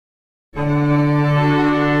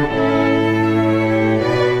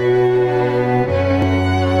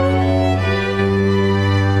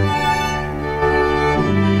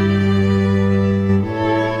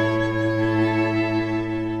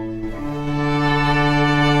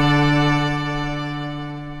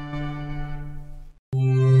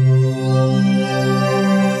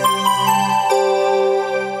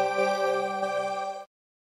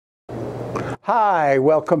Hi,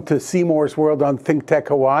 welcome to Seymour's World on ThinkTech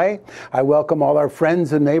Hawaii. I welcome all our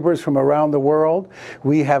friends and neighbors from around the world.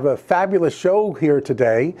 We have a fabulous show here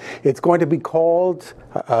today. It's going to be called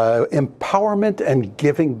Empowerment and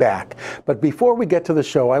Giving Back. But before we get to the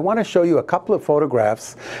show, I want to show you a couple of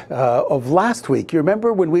photographs of last week. You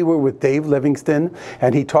remember when we were with Dave Livingston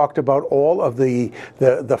and he talked about all of the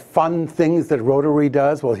fun things that Rotary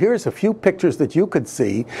does? Well, here's a few pictures that you could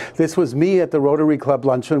see. This was me at the Rotary Club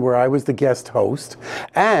luncheon where I was the guest host.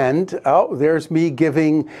 And, oh, there's me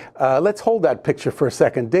giving, let's hold that picture for a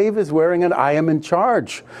second. Dave is wearing an I Am in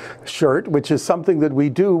Charge shirt, which is something that we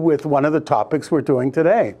do with one of the topics we're doing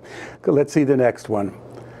today. Let's see the next one.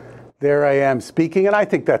 There I am speaking, and I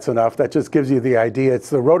think that's enough. That just gives you the idea. It's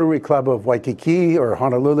the Rotary Club of Waikiki or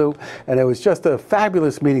Honolulu, and it was just a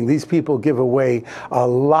fabulous meeting. These people give away a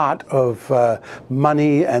lot of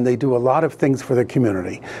money, and they do a lot of things for the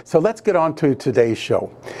community. So let's get on to today's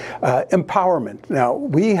show. Empowerment. Now,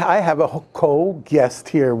 I have a co-guest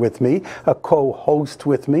here with me, a co-host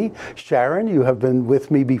with me. Sharon, you have been with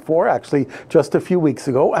me before, actually just a few weeks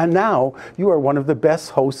ago, and now you are one of the best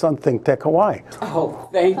hosts on ThinkTech Hawaii. Oh,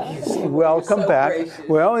 thank you. Welcome back. Gracious.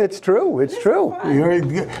 Well, it's true. It's true.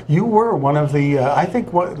 You were one of the, I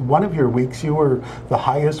think one of your weeks, you were the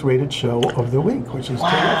highest rated show of the week, which is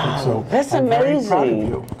terrific. So that's I'm amazing. Very proud of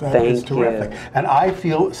you. That is terrific. And I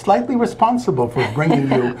feel slightly responsible for bringing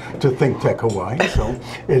you to ThinkTech Hawaii. So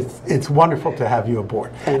it's wonderful to have you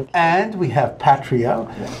aboard. And we have Patria,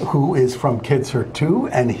 who is from Kids Hurt 2,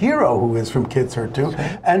 and Hero, who is from Kids Hurt 2.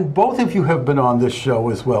 And both of you have been on this show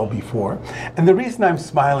as well before. And the reason I'm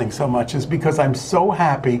smiling so much is because I'm so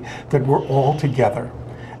happy that we're all together.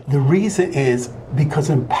 The reason is because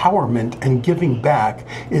empowerment and giving back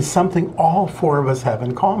is something all four of us have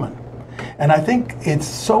in common. And I think it's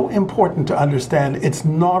so important to understand it's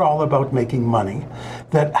not all about making money,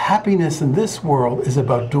 that happiness in this world is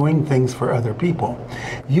about doing things for other people.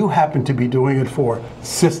 You happen to be doing it for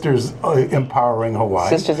Sisters Empowering Hawaii.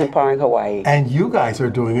 Sisters Empowering Hawaii. And you guys are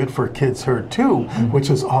doing it for Kids Hurt 2, which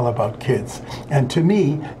is all about kids. And to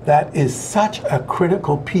me, that is such a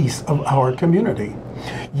critical piece of our community.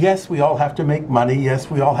 Yes, we all have to make money. Yes,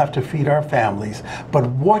 we all have to feed our families. But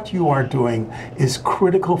what you are doing is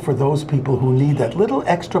critical for those people who need that little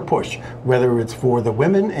extra push, whether it's for the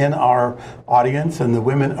women in our audience and the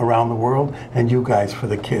women around the world, and you guys for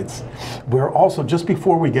the kids. We're also, just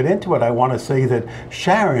before we get into it, I want to say that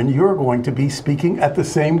Sharon, you're going to be speaking at the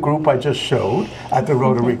same group I just showed at the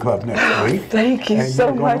Rotary Club next week. Thank you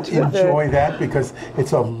so much. And you're going to enjoy that because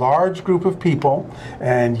it's a large group of people,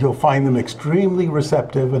 and you'll find them extremely receptive,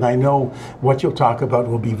 and I know what you'll talk about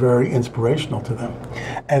will be very inspirational to them.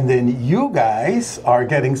 And then you guys are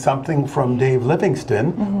getting something from Dave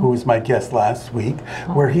Livingston, who was my guest last week,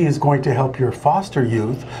 where he is going to help your foster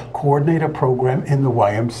youth coordinate a program in the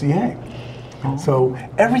YMCA. So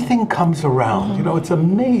everything comes around. You know, it's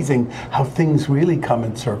amazing how things really come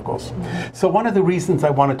in circles. So one of the reasons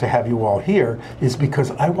I wanted to have you all here is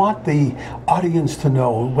because I want the audience to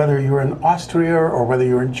know, whether you're in Austria or whether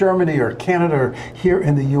you're in Germany or Canada or here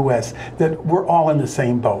in the US, that we're all in the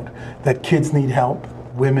same boat, that kids need help,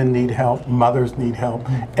 women need help, mothers need help.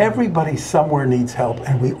 Everybody somewhere needs help,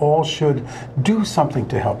 and we all should do something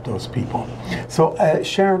to help those people. So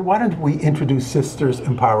Sharon, why don't we introduce Sisters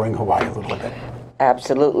Empowering Hawaii a little bit?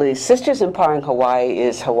 Absolutely. Sisters Empowering Hawaii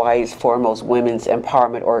is Hawaii's foremost women's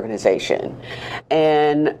empowerment organization.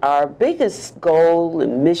 And our biggest goal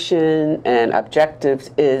and mission and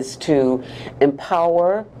objectives is to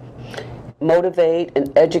empower, motivate,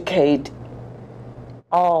 and educate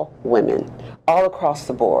all women, all across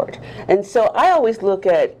the board. And so I always look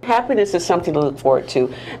at happiness as something to look forward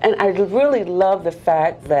to. And I really love the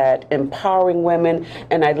fact that empowering women,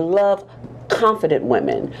 and I love confident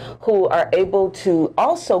women who are able to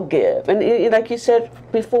also give. And like you said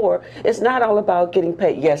before, it's not all about getting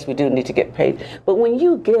paid. Yes, we do need to get paid. But when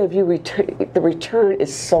you give, you return. The return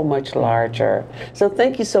is so much larger. So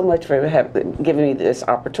thank you so much for giving me this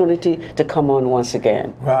opportunity to come on once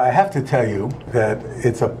again. Well, I have to tell you that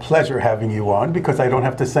it's a pleasure having you on because I don't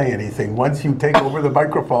have to say anything. Once you take over the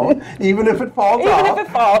microphone, even if it falls off, even if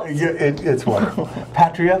it falls. It's wonderful.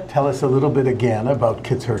 Patria, tell us a little bit again about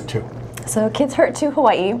Kids Hurt 2. So Kids Hurt 2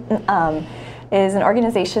 Hawaii is an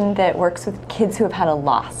organization that works with kids who have had a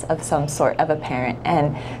loss of some sort of a parent.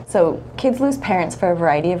 And so kids lose parents for a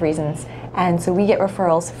variety of reasons. And so we get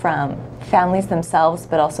referrals from families themselves,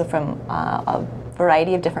 but also from a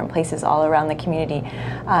variety of different places all around the community.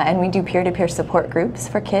 And we do peer-to-peer support groups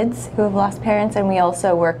for kids who have lost parents. And we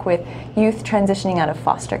also work with youth transitioning out of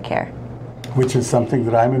foster care. which is something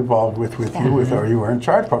that I'm involved with you with our You Are in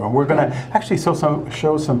Charge program. We're going to actually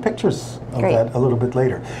show some pictures of that a little bit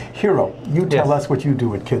later. Hiro, you tell us what you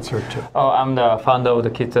do at Kids Hurt Too. Oh, I'm the founder of the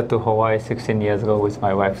Kids Hurt Too Hawaii 16 years ago with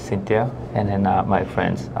my wife Cynthia, and then my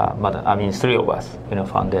friends, three of us,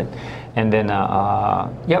 founded. And then,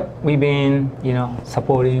 we've been,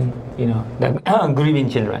 supporting, the grieving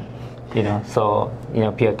children, so,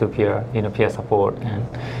 peer-to-peer, peer support, and,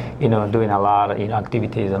 doing a lot of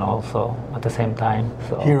activities and also at the same time.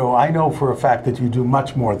 So. Hiro, I know for a fact that you do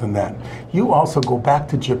much more than that. You also go back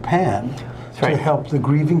to Japan to help the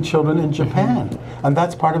grieving children in Japan. And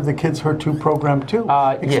that's part of the Kids Hurt Too program too.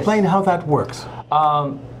 Explain how that works.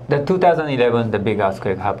 The 2011, the big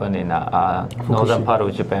earthquake happened in northern part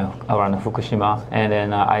of Japan, around Fukushima. And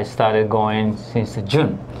then I started going since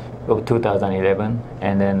June of 2011.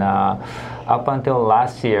 And then up until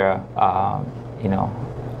last year,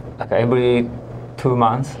 like every 2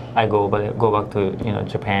 months, I go back to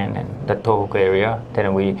Japan and the Tohoku area.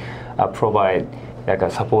 Then we provide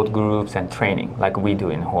like support groups and training, like we do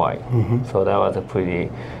in Hawaii. So that was a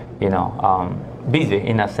pretty, busy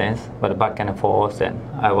in a sense, but back and forth. And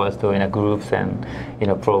I was doing groups and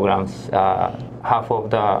programs half of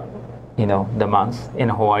the the months in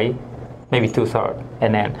Hawaii, maybe 2/3,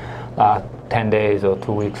 and then 10 days or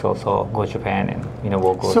 2 weeks or so go to Japan and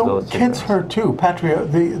work with those. So Kids Hurt Too, Patria,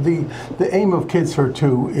 the aim of Kids Hurt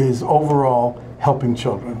Too is overall helping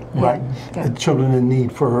children, right? Children in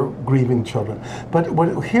need for grieving children. But what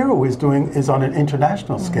Hiro is doing is on an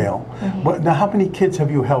international scale. But now, how many kids have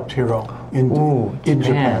you helped, Hiro, in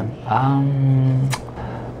Japan?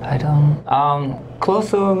 I don't. Close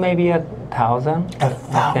to maybe 1,000.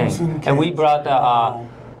 1,000 kids. And we brought.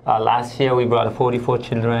 Last year we brought 44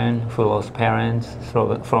 children who lost parents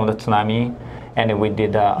from the tsunami, and then we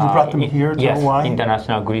did. You brought them here to Hawaii?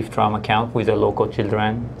 International Grief Trauma Camp with the local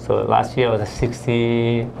children. So last year was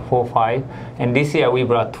 64-5, and this year we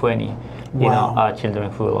brought 20. Children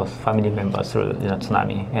who lost family members through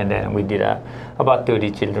tsunami, and then we did about 30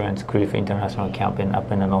 children's grief international camping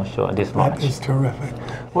up in the North Shore this March. That is terrific.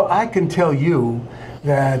 Well, I can tell you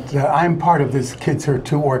that I'm part of this Kids Hurt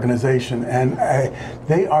Too organization, and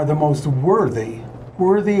they are the most worthy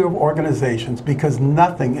of organizations, because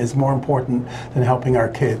nothing is more important than helping our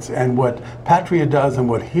kids. And what Patria does and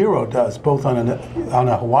what Hiro does, both on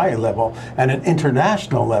a Hawaii level and an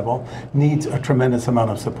international level, needs a tremendous amount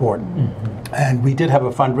of support. And we did have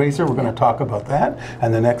a fundraiser. We're going to talk about that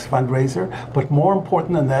and the next fundraiser. But more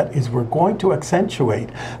important than that is we're going to accentuate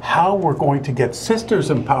how we're going to get Sisters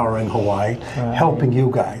Empowering Hawaii helping you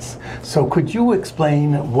guys. So could you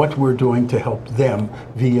explain what we're doing to help them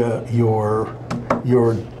via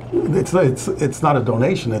it's not a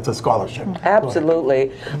donation, it's a scholarship.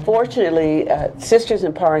 Absolutely. Fortunately, Sisters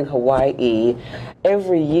Empowering Hawaii,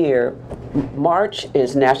 every year, March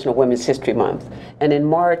is National Women's History Month. And in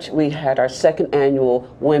March, we had our second annual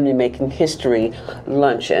Women Making History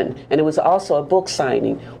luncheon. And it was also a book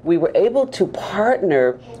signing. We were able to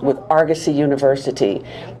partner with Argosy University.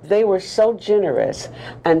 They were so generous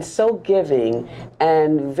and so giving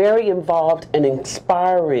and very involved and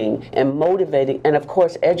inspiring and motivating and, of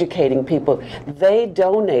course, educating people. They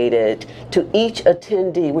donated to each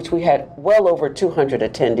attendee, which we had well over 200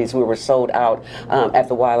 attendees. We were sold out at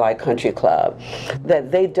the Waialae Country Club,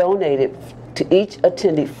 that they donated to each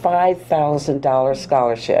attendee $5,000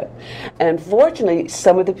 scholarship. And fortunately,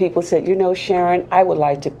 some of the people said, Sharon, I would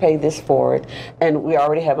like to pay this forward. And we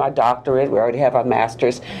already have our doctorate, we already have our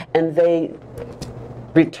master's, and they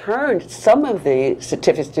returned some of the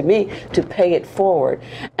certificates to me to pay it forward.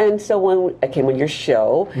 And so when I came on your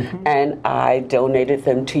show and I donated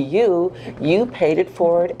them to you, you paid it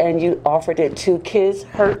forward and you offered it to Kids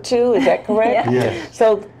Hurt Too, is that correct? Yes.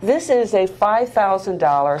 So this is a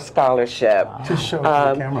 $5,000 scholarship. Just show it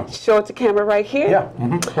to the camera. Show it to camera right here?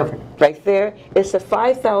 Yeah, perfect. Right there. It's a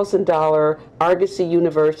 $5,000 Argosy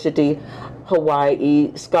University Hawaii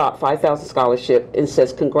 $5,000 scholarship, and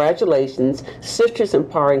says, congratulations, Sisters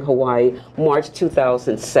Empowering Hawaii, March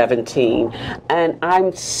 2017. And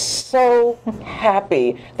I'm so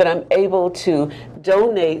happy that I'm able to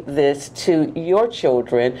donate this to your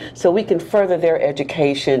children so we can further their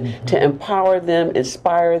education, to empower them,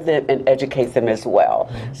 inspire them, and educate them as well.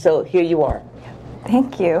 So here you are.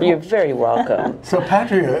 Thank you. You're very welcome. So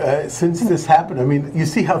Patria, since this happened, I mean, you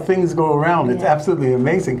see how things go around. It's absolutely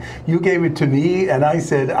amazing. You gave it to me, and I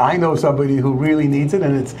said, I know somebody who really needs it,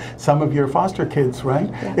 and it's some of your foster kids, right?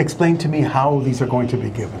 Yeah. Explain to me how these are going to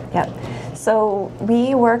be given. Yeah. So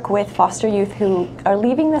we work with foster youth who are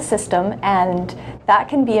leaving the system and that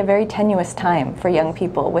can be a very tenuous time for young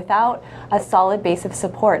people without a solid base of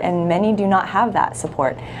support, and many do not have that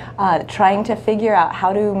support. Trying to figure out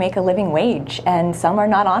how to make a living wage, and some are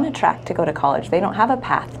not on a track to go to college. They don't have a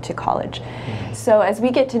path to college. So as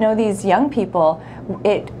we get to know these young people,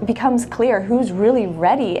 it becomes clear who's really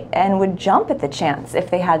ready and would jump at the chance if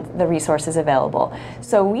they had the resources available.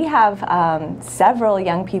 So we have several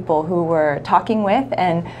young people who we're talking with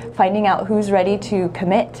and finding out who's ready to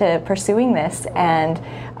commit to pursuing this. And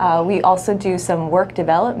we also do some work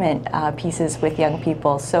development pieces with young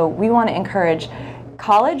people. So we want to encourage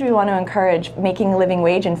college, we want to encourage making a living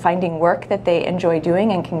wage and finding work that they enjoy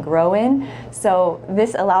doing and can grow in. So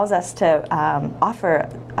this allows us to offer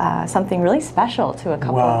something really special to a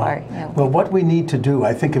couple of our young people. Well, what we need to do,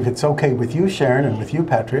 I think if it's okay with you, Sharon, and with you,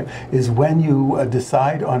 Patria, is when you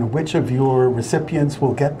decide on which of your recipients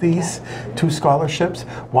will get these 2 scholarships,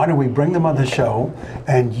 why don't we bring them on the show,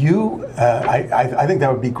 and you, I think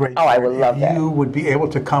that would be great. Oh, I would love that. You would be able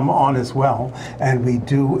to come on as well, and we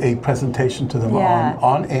do a presentation to them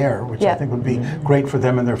on air, which I think would be great for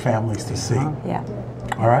them and their families to see. Yeah.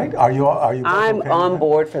 All right. Are you? I'm on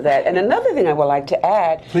board for that. And another thing I would like to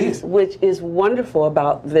add, please, which is wonderful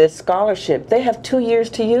about this scholarship, they have 2 years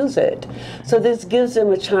to use it. So this gives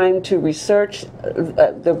them a time to research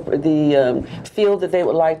the field that they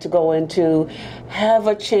would like to go into, have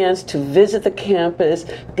a chance to visit the campus,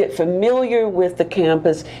 get familiar with the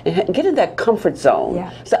campus, and get in that comfort zone.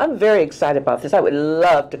 Yeah. So I'm very excited about this. I would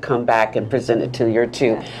love to come back and present it to you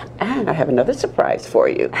too. And I have another surprise for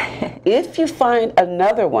you. If you find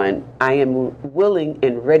another one, I am willing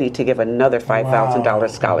and ready to give another $5,000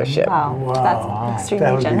 scholarship. Wow. That's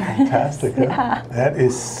extremely generous. That would be fantastic. Yeah. That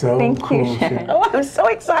is so Thank cool. you, Sharon. Oh, I'm so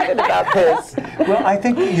excited about this. Well, I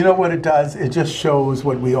think, you know what it does? It just shows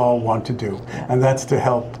what we all want to do, and that's to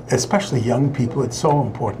help, especially young people. It's so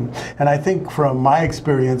important. And I think from my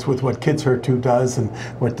experience with what Kids Hurt 2 does, and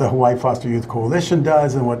what the Hawaii Foster Youth Coalition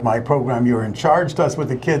does, and what my program You're in Charge does with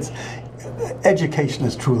the kids, education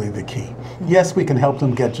is truly the key. Yes, we can help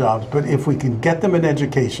them get jobs, but if we can get them an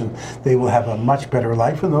education, they will have a much better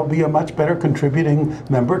life, and they'll be a much better contributing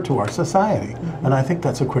member to our society. And I think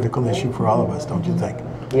that's a critical issue for all of us, don't you think?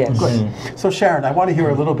 Yes. Good. So Sharon, I want to hear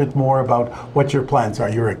a little bit more about what your plans are.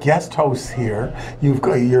 You're a guest host here.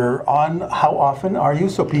 You're on, how often are you,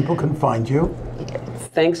 so people can find you?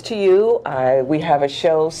 Thanks to you, we have a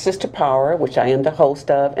show, Sister Power, which I am the host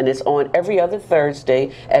of, and it's on every other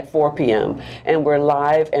Thursday at 4 p.m. And we're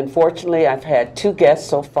live, and fortunately I've had 2 guests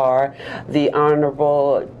so far. The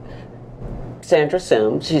Honorable Sandra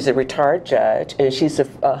Sims, she's a retired judge, and she's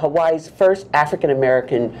Hawaii's first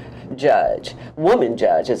African-American judge, woman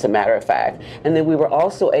judge as a matter of fact. And then we were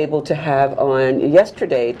also able to have on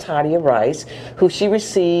yesterday Tadia Rice, who she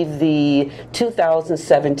received the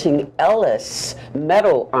 2017 Ellis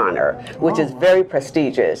Medal honor, which is very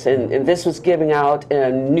prestigious, and this was giving out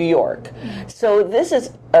in New York. So this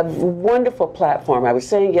is a wonderful platform. I was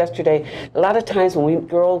saying yesterday, a lot of times when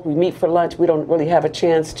we meet for lunch, we don't really have a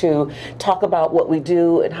chance to talk about what we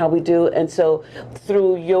do and how we do, and so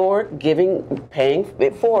through your giving, paying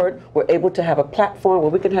it forward, we're able to have a platform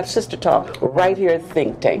where we can have sister talk right here at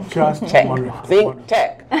ThinkTech. Just wonderful.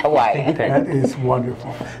 ThinkTech Hawaii. That is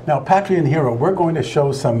wonderful. Now, Patria and Hero, we're going to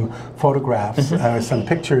show some photographs, some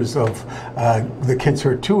pictures of the Kids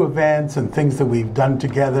Hurt 2 events and things that we've done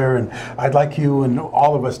together, and I'd like you and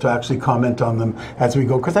all of us to actually comment on them as we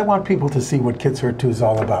go, because I want people to see what Kids Hurt 2 is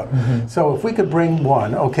all about. So if we could bring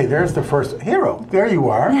one. Okay, there's the first. Hero, there you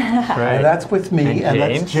are. Right. And that's with me, and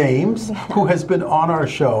that's James, who has been on our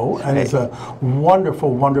show and is a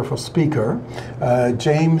wonderful, wonderful speaker.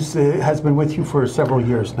 James has been with you for several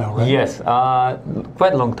years now, right? Yes,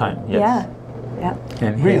 quite a long time. Yes. Yeah. Yeah.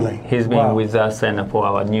 And Really? He's been with us and for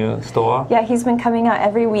our new store. Yeah, he's been coming out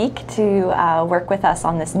every week to work with us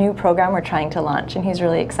on this new program we're trying to launch, and he's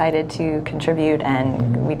really excited to contribute,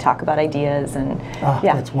 and we talk about ideas, and yeah,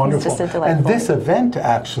 that's wonderful. He's just a delightful. And this event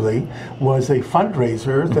actually was a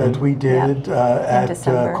fundraiser that we did at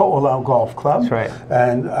Ko'olau Golf Club. That's right.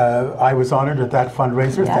 And I was honored at that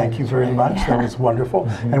fundraiser. Yeah. Thank you very much. That was wonderful.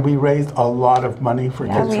 And we raised a lot of money for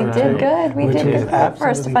Yeah, Kids we Hurt did 2, good. We which did was good for the first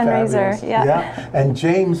absolutely fundraiser. fabulous. Yeah. And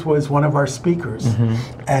James was one of our speakers,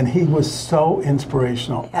 and he was so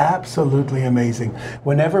inspirational, absolutely amazing.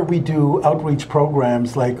 Whenever we do outreach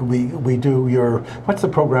programs, like we do what's the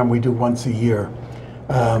program we do once a year?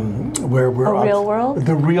 Where we're Real World?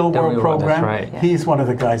 The Real World program. That's right. He's one of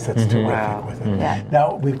the guys that's terrific with it. Yeah.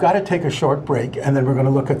 Now we've got to take a short break, and then we're going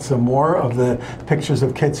to look at some more of the pictures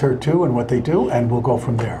of Kids Hurt 2 and what they do, and we'll go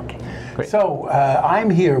from there. Great. So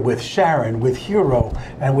I'm here with Sharon, with Hero,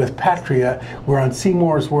 and with Patria. We're on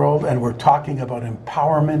Seymour's World, and we're talking about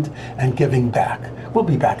empowerment and giving back. We'll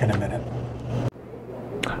be back in a minute.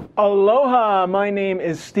 Aloha, my name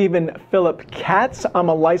is Stephen Philip Katz. I'm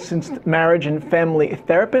a licensed marriage and family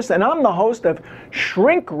therapist, and I'm the host of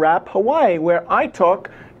Shrink Wrap Hawaii, where I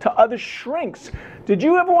talk to other shrinks. Did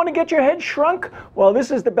you ever want to get your head shrunk? Well,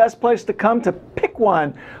 this is the best place to come to pick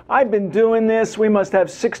one. I've been doing this. We must have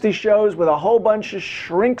 60 shows with a whole bunch of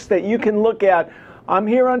shrinks that you can look at. I'm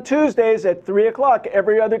here on Tuesdays at 3 o'clock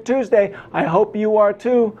every other Tuesday. I hope you are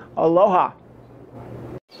too. Aloha.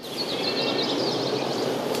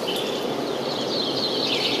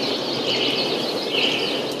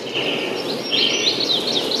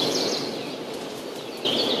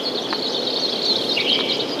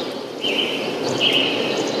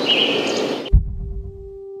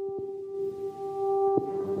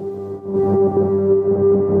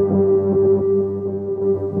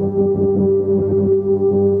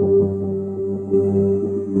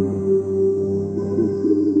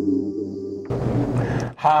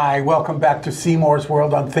 Hi, welcome back to Seymour's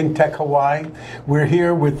World on ThinkTech Hawaii. We're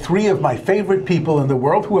here with three of my favorite people in the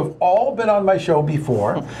world who have all been on my show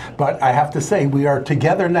before, but I have to say we are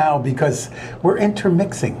together now because we're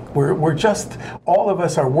intermixing. We're just, all of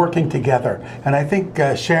us are working together. And I think,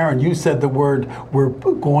 Sharon, you said the word, we're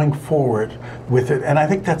going forward with it. And I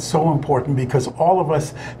think that's so important because all of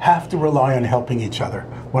us have to rely on helping each other.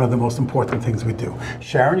 One of the most important things we do.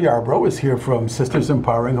 Sharon Yarbrough is here from Sisters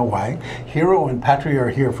Empowering Hawaii. Hero and Patria are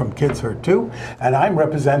here from Kids Hurt Too, and I'm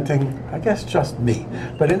representing, I guess, just me.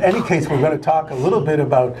 But in any case, we're going to talk a little bit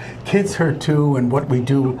about Kids Hurt Too and what we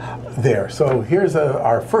do there. So here's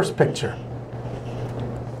our first picture.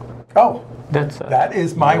 Oh, that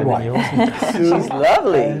is my wife. Sue. She's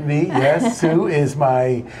lovely. And me, yes, Sue is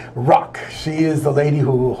my rock. She is the lady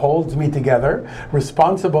who holds me together,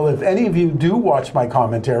 responsible. If any of you do watch my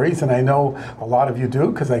commentaries, and I know a lot of you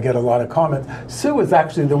do because I get a lot of comments, Sue is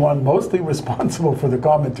actually the one mostly responsible for the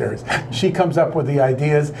commentaries. She comes up with the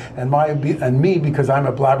ideas, and me, because I'm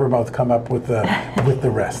a blabbermouth, come up with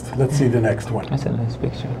the rest. Let's see the next one. That's a nice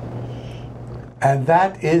picture. And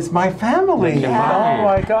that is my family. Yeah. Oh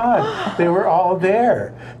my God, they were all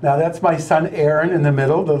there. Now that's my son Aaron in the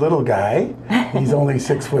middle, the little guy. He's only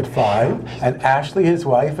 6'5", and Ashley, his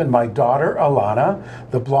wife, and my daughter Alana,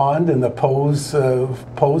 the blonde in the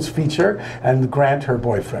pose feature, and Grant, her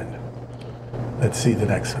boyfriend. Let's see the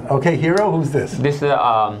next one. Okay, Hero, who's this? This is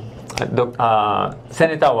Senator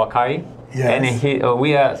Wakai. Yes. And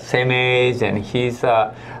we are same age, and he's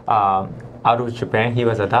out of Japan. He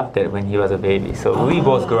was adopted when he was a baby. So we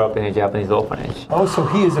both grew up in a Japanese orphanage. Oh, so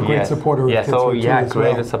he is a great supporter of Kids Hurt Too as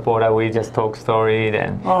great well. supporter. We just talk story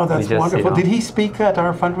and oh, that's we just, wonderful. Did he speak at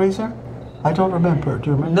our fundraiser? I don't remember. Do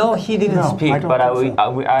you remember? No, he didn't speak, but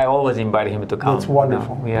I always invited him to come. That's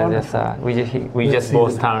wonderful. No, we are wonderful. we just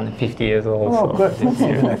both turned 50 years old. Oh, so good. Let's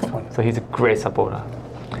see the next one. So he's a great supporter.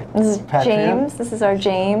 This is Patria? James. This is our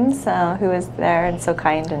James, who is there and so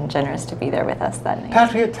kind and generous to be there with us that night.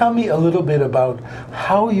 Patria, tell me a little bit about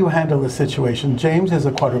how you handle the situation. James is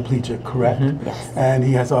a quadriplegic, correct? Mm-hmm. Yes. And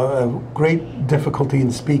he has a great difficulty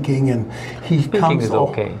in speaking, and he comes. Is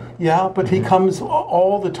okay. Yeah, but he comes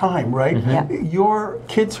all the time, right? Yeah. Your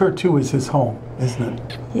Kids Hurt Too is his home, isn't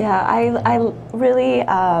it? Yeah, I really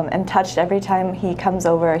am touched every time he comes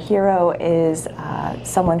over. Hero is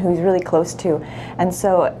someone who he's really close to, and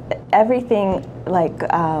so everything like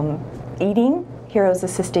eating, Hero's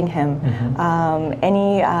assisting him.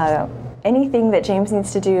 Anything that James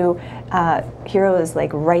needs to do, Hero is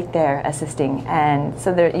like right there assisting, and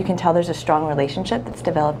so there, you can tell there's a strong relationship that's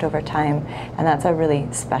developed over time, and that's a really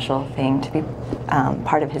special thing to be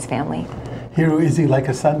part of his family. Hero, is he like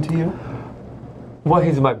a son to you? Well,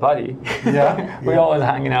 he's my buddy. Yeah. We're always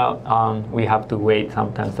hanging out. We have to wait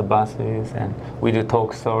sometimes the buses, and we do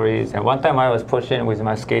talk stories. And one time I was pushing with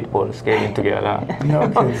my skateboard, skating together.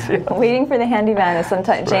 Okay. Waiting for the handyman is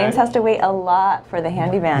sometimes James has to wait a lot for the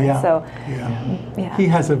handyman. Yeah. So Yeah. He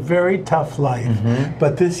has a very tough life,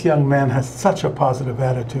 but this young man has such a positive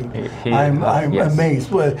attitude. I'm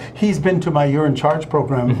amazed. Well, he's been to my You're in Charge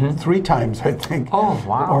program 3 times, I think. Oh,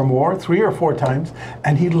 wow. Or more, 3 or 4 times,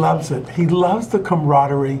 and he loves it. He loves the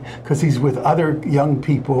camaraderie because he's with other young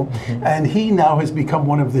people, and he now has become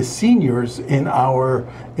one of the seniors in our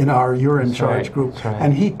You're in Charge group,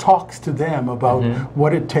 and he talks to them about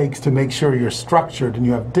what it takes to make sure you're structured and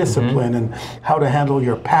you have discipline and how to handle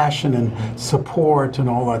your passion and support and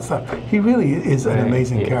all that stuff. He really is an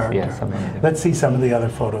amazing character. Yes, amazing. Let's see some of the other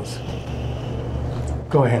photos.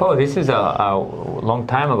 Go ahead. Oh, this is a long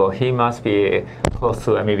time ago. He must be close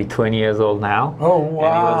to maybe 20 years old now. Oh, And it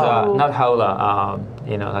wow. was not howler,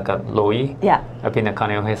 like a loi Yeah. up in the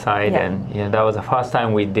Kaneohe side. Yeah. And that was the first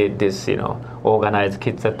time we did this, organize,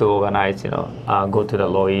 kids had to organize, go to the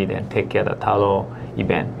loi and take care of the taro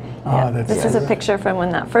event. Oh, that's This is a picture from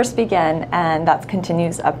when that first began, and that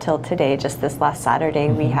continues up till today. Just this last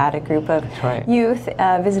Saturday, we had a group of right. youth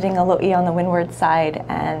visiting a lo'i on the windward side,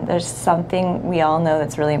 and there's something we all know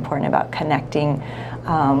that's really important about connecting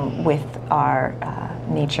with our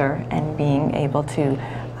nature and being able to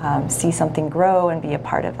see something grow and be a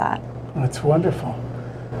part of that. That's wonderful.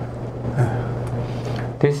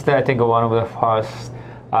 This is, I think, one of the first.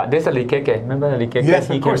 There's a Likeke. Remember the Likeke? Yes,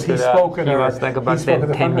 of course. He spoke at He our- was like he about spoke at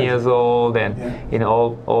the 10 years old, and Yeah.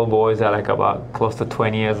 all boys are like about close to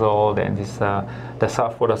 20 years old. And this the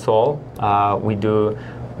Surf for the Soul. We do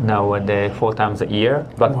nowadays 4 times a year,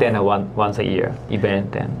 but then a once a year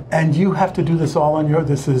event. And you have to do this all on your,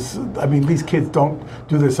 these kids don't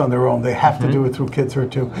do this on their own. They have to do it through Kids Her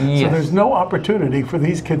Too. So Yes. there's no opportunity for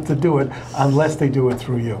these kids to do it unless they do it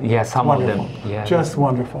through you. Yeah, some of them. Wonderful. Yeah. Just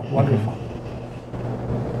wonderful, wonderful.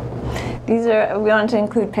 We wanted to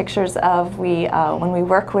include pictures of when we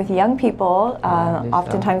work with young people,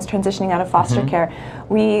 oftentimes transitioning out of foster care,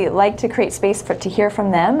 we like to create space to hear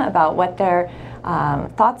from them about what their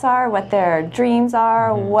thoughts are, what their dreams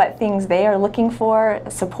are, what things they are looking for,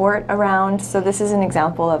 support around. So this is an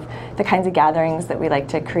example of the kinds of gatherings that we like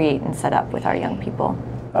to create and set up with our young people.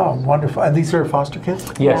 Oh, wonderful. And these are foster kids?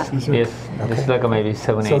 Yes, These are- yes. okay. It's like maybe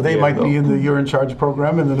 7, 8 So they years might be old. in the You're in Charge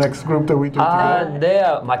program in the next group that we do together? They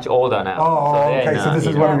are much older now. Oh, they're okay, so not, this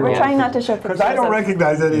is you one know, of your We're old trying not to show pictures. Because I don't of-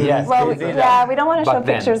 recognize any of Yes. these. Well, kids either. yeah, we don't want to show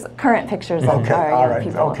Back then. current pictures of Okay, our all young right,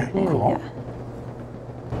 people. okay, cool. Yeah.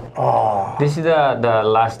 Oh, This is the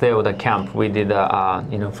last day of the camp. We did,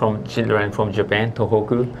 from children from Japan,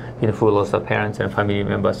 Tohoku, who lost their parents and family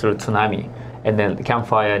members through tsunami. And then the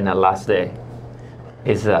campfire in the last day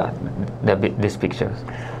is these pictures.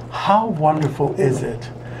 how wonderful is it?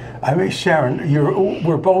 I mean, Sharon,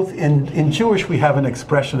 we're both in Jewish. We have an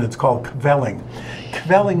expression. It's called kvelling.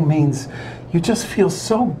 Kvelling means you just feel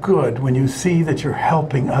so good when you see that you're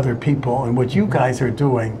helping other people, and what you guys are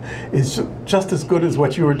doing is just as good as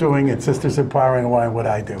what you were doing at Sisters Empowering Hawaii and what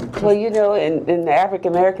I do. Well, in the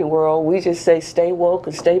African American world, we just say stay woke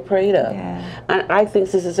and stay prayed up. Yeah. I think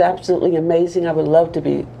this is absolutely amazing. I would love to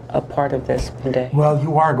be a part of this one day. Well,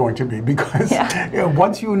 you are going to be, because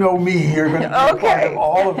once you know me, you're going to be a part of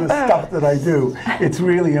all of the stuff that I do. It's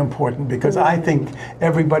really important, because I think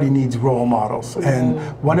everybody needs role models. And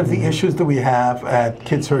one of the issues that we have at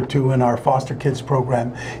Kids Her Too in our foster kids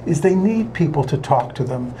program is they need people to talk to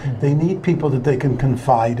them. They need people that they can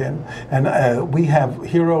confide in. And we have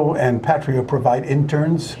Hero and Patria provide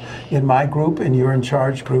interns in my group, in You're in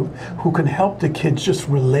Charge group, who can help the kids just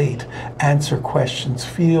relate, answer questions,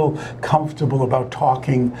 feel comfortable about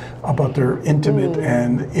talking about their intimate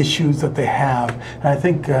and issues that they have. And I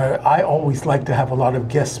think I always like to have a lot of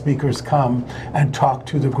guest speakers come and talk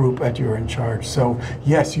to the group at You're in Charge. So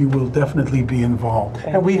yes, you will definitely be involved.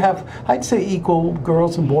 And we have, I'd say, equal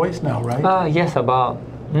girls and boys now, right? Yes, about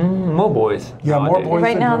more boys. Yeah, more nowadays. boys.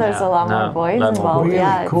 Right now, there's a lot more No, boys lot more involved. Really?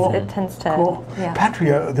 Yeah, Cool. it tends to. Cool. Yeah.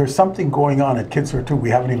 Patria, there's something going on at Kids Her Too we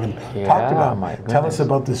haven't even talked about. my Tell us goodness.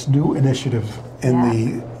 about this new initiative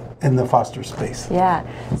in the foster space. Yeah,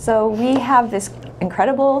 so we have this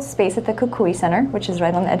incredible space at the Kukui Center, which is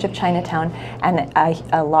right on the edge of Chinatown, and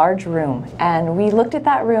a large room. And we looked at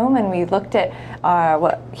that room, and we looked at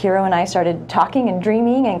what Hiro and I started talking and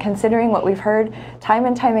dreaming and considering what we've heard time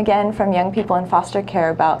and time again from young people in foster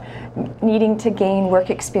care about needing to gain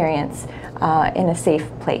work experience in a safe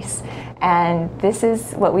place. And this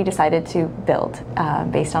is what we decided to build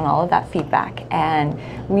based on all of that feedback. And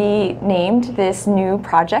we named this new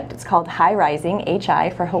project, it's called High Rising,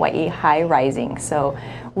 HI for Hawaii, High Rising. So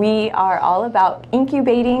we are all about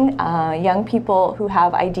incubating young people who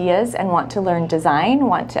have ideas and want to learn design,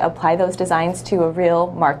 want to apply those designs to a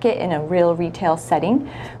real market in a real retail setting.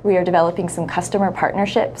 We are developing some customer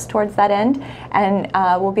partnerships towards that end, and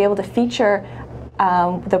we'll be able to feature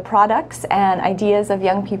the products and ideas of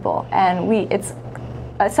young people. And it's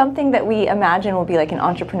something that we imagine will be like an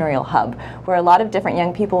entrepreneurial hub, where a lot of different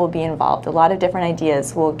young people will be involved. A lot of different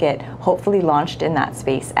ideas will get hopefully launched in that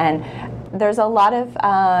space. And there's a lot of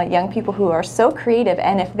young people who are so creative,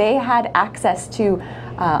 and if they had access to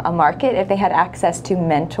a market, if they had access to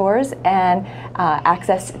mentors and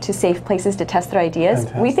access to safe places to test their ideas,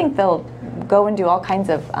 we think they'll go and do all kinds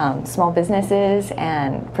of small businesses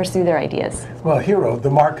and pursue their ideas. Well, Hiro,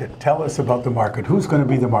 the market. Tell us about the market. Who's going to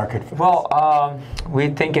be the market for this? Well,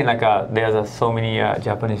 we're thinking like there's so many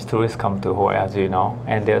Japanese tourists come to Hawaii, as you know,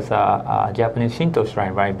 and there's a Japanese Shinto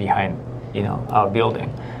shrine right behind, our building,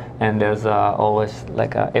 and there's always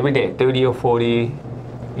like every day 30 or 40,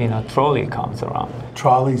 trolley comes around.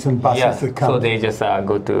 Trolleys and buses that come. So they just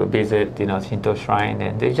go to visit, Shinto shrine,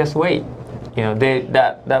 and they just wait.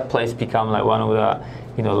 That place become like one of the,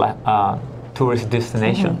 tourist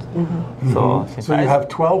destinations. So you have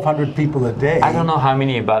 1,200 people a day. I don't know how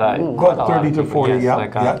many, but Got 30 to 40,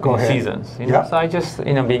 go ahead. Seasons. So I just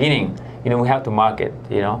in the beginning, we have to market.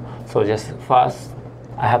 So just first,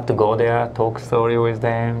 I have to go there, talk story with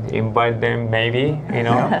them, invite them, maybe.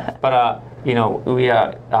 But we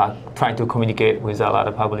are trying to communicate with a lot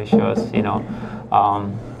of publishers.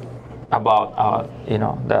 About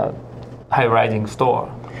the high-rising store.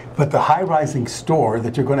 But the high-rising store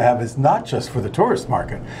that you're going to have is not just for the tourist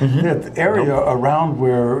market. The area around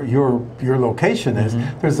where your location is,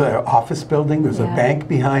 there's an office building, there's a bank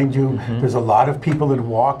behind you, there's a lot of people that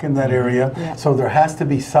walk in that area. So there has to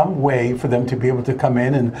be some way for them to be able to come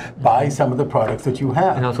in and buy some of the products that you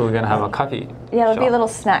have. And also we're going to have a coffee there'll be a little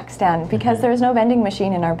snack stand because there's no vending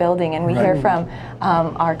machine in our building, and we hear from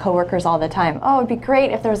our coworkers all the time, oh, it'd be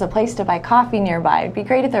great if there was a place to buy coffee nearby. It'd be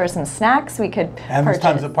great if there was some snacks we could And purchase.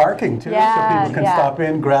 there's tons of parking too, so people can stop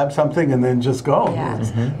in, grab something, and then just go.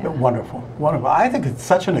 Wonderful, wonderful. I think it's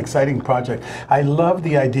such an exciting project. I love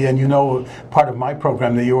the idea, and part of my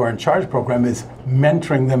program, the You Are in Charge program, is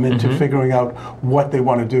mentoring them into figuring out what they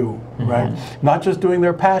want to do, right? Not just doing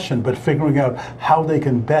their passion, but figuring out how they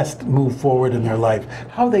can best move forward in their life,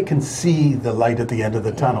 how they can see the light at the end of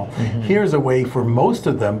the tunnel. Here's a way for most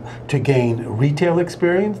of them to gain retail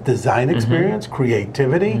experience, design experience,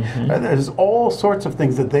 creativity. There's all sorts of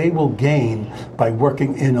things that they will gain by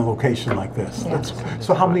working in a location like this.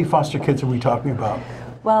 So how many foster kids are we talking about?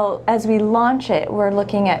 Well, as we launch it, we're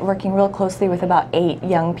looking at working real closely with about 8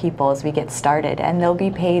 young people as we get started, and they'll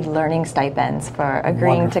be paid learning stipends for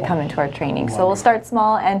agreeing to come into our training. So we'll start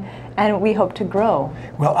small, and we hope to grow.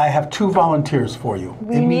 Well, I have 2 volunteers for you.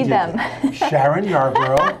 We need them. Sharon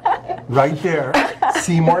Yarborough, right there.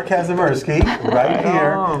 Seymour Kazimirski, right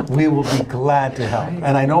here. We will be glad to help.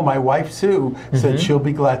 And I know my wife, Sue, said she'll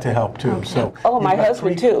be glad to help too. So my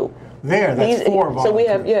husband too. There, that's 4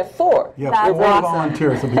 volunteers. So you have 4. You have 4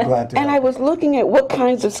 volunteers. I'll be glad to help. And I was looking at what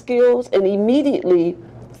kinds of skills, and immediately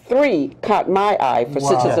 3 caught my eye for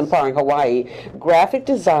Sisters Empowering Hawaii: graphic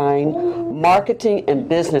design, marketing, and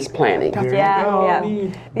business planning.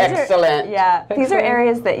 Excellent. These are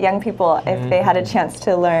areas that young people, if they had a chance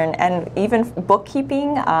to learn, and even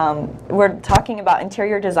bookkeeping. We're talking about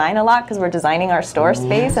interior design a lot because we're designing our store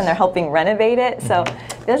space, and they're helping renovate it. So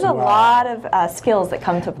there's a lot of skills that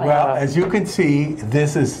come to play. Well, as you can see,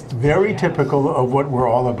 this is very typical of what we're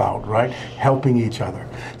all about, right? Helping each other.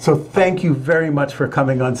 So thank you very much for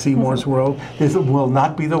coming on Seymour's World. This will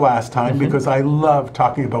not be the last time because I love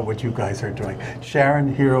talking about what you guys are doing.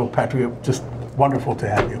 Sharon, Hiro, Patria, just wonderful to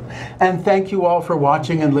have you. And thank you all for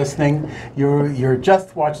watching and listening. You're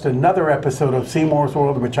just watched another episode of Seymour's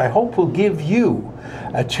World, which I hope will give you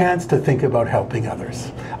a chance to think about helping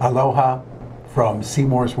others. Aloha from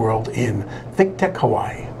Seymour's World in ThinkTech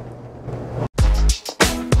Hawaii.